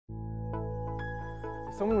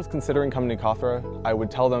If someone was considering coming to Cawthra, I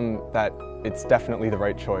would tell them that it's definitely the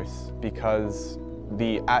right choice because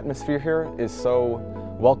the atmosphere here is so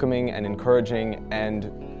welcoming and encouraging,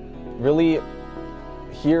 and really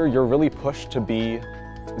here you're really pushed to be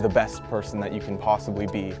the best person that you can possibly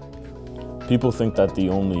be. People think that the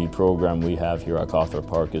only program we have here at Cawthra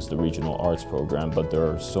Park is the regional arts program, but there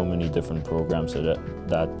are so many different programs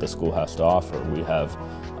that the school has to offer. We have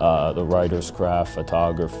the writer's craft,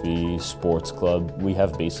 photography, sports club. We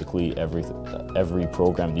have basically every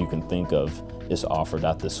program that you can think of is offered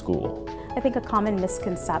at the school. I think a common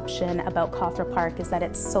misconception about Cawthra Park is that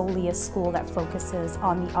it's solely a school that focuses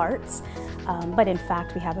on the arts, but in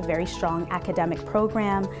fact we have a very strong academic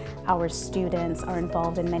program. Our students are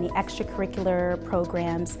involved in many extracurricular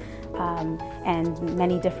programs and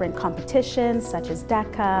many different competitions such as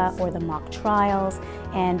DECA or the mock trials,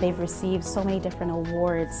 and they've received so many different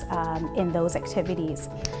awards in those activities.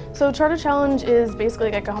 So Charter Challenge is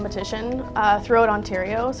basically like a competition throughout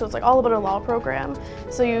Ontario, so it's like all about a law program.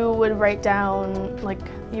 So you would write down, like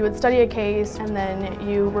you would study a case and then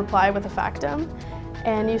you reply with a factum,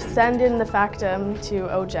 and you send in the factum to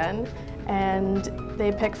OGen, and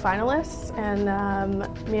they pick finalists, and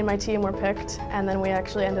me and my team were picked, and then we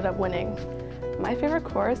actually ended up winning. My favorite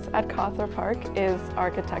course at Cawthra Park is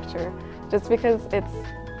architecture, just because it's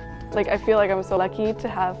like I feel like I'm so lucky to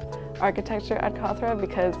have architecture at Cawthra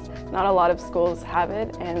because not a lot of schools have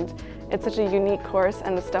it, and it's such a unique course,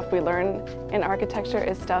 and the stuff we learn in architecture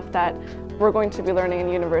is stuff that we're going to be learning in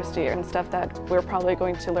university and stuff that we're probably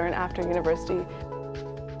going to learn after university.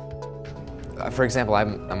 For example,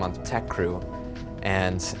 I'm on the tech crew,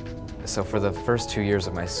 and so for the first 2 years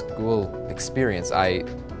of my school experience, I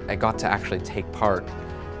got to actually take part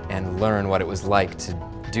and learn what it was like to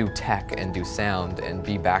do tech and do sound and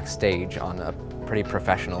be backstage on a pretty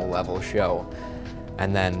professional level show.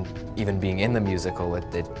 And then even being in the musical,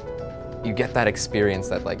 you get that experience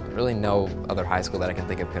that like really no other high school that I can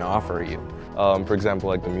think of can offer you. For example,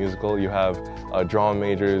 like the musical, you have drama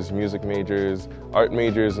majors, music majors, art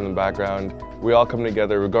majors in the background. We all come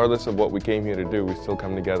together, regardless of what we came here to do, we still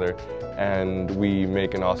come together and we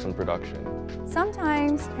make an awesome production.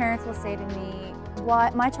 Sometimes parents will say to me,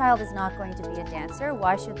 my child is not going to be a dancer,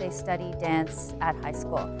 why should they study dance at high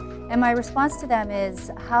school? And my response to them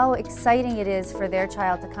is how exciting it is for their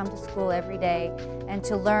child to come to school every day and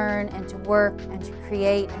to learn and to work and to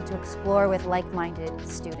create and to explore with like-minded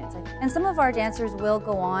students. And some of our dancers will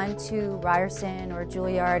go on to Ryerson or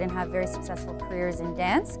Juilliard and have very successful careers in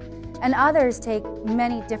dance, and others take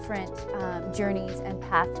many different journeys and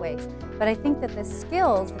pathways. But I think that the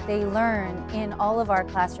skills that they learn in all of our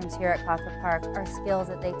classrooms here at Cawthra Park are skills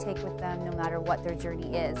that they take with them no matter what their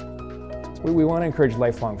journey is. We want to encourage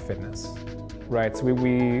lifelong fitness, right? So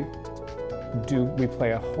we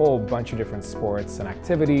play a whole bunch of different sports and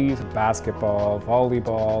activities: basketball,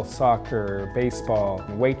 volleyball, soccer, baseball,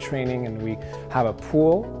 weight training, and we have a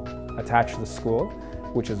pool attached to the school,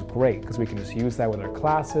 which is great because we can just use that with our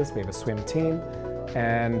classes. We have a swim team,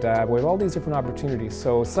 and we have all these different opportunities.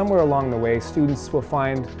 So somewhere along the way, students will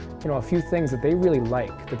find, a few things that they really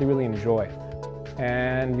like, that they really enjoy,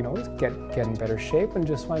 and get in better shape and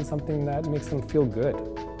just find something that makes them feel good.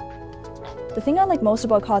 The thing I like most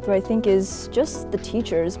about Cawthra, I think, is just the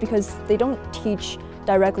teachers, because they don't teach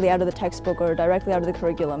directly out of the textbook or directly out of the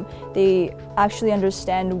curriculum. They actually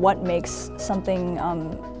understand what makes something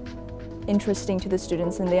interesting to the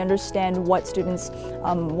students, and they understand what students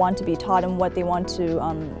want to be taught and what they want to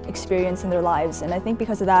experience in their lives. And I think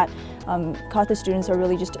because of that, Cawthra students are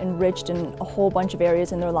really just enriched in a whole bunch of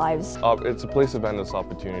areas in their lives. It's a place of endless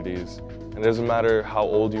opportunities, and it doesn't matter how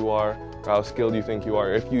old you are or how skilled you think you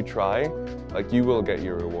are. If you try, you will get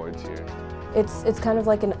your rewards here. It's kind of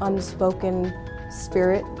like an unspoken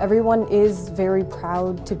spirit. Everyone is very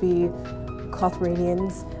proud to be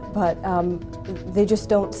Cawthranians, but they just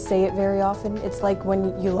don't say it very often. It's like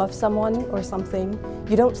when you love someone or something,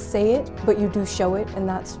 you don't say it, but you do show it, and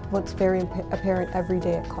that's what's very apparent every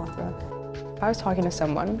day at Cawthra. If I was talking to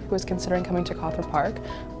someone who was considering coming to Cawthra Park,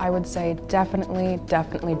 I would say definitely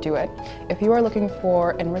do it. If you are looking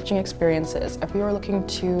for enriching experiences, if you are looking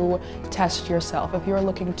to test yourself, if you are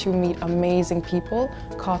looking to meet amazing people,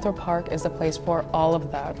 Cawthra Park is the place for all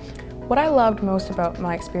of that. What I loved most about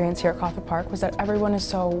my experience here at Cawthra Park was that everyone is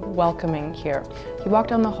so welcoming here. You walk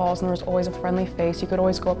down the halls and there was always a friendly face. You could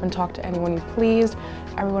always go up and talk to anyone you pleased.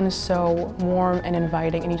 Everyone is so warm and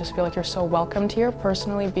inviting, and you just feel like you're so welcomed here.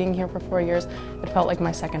 Personally, being here for 4 years, it felt like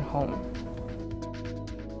my second home.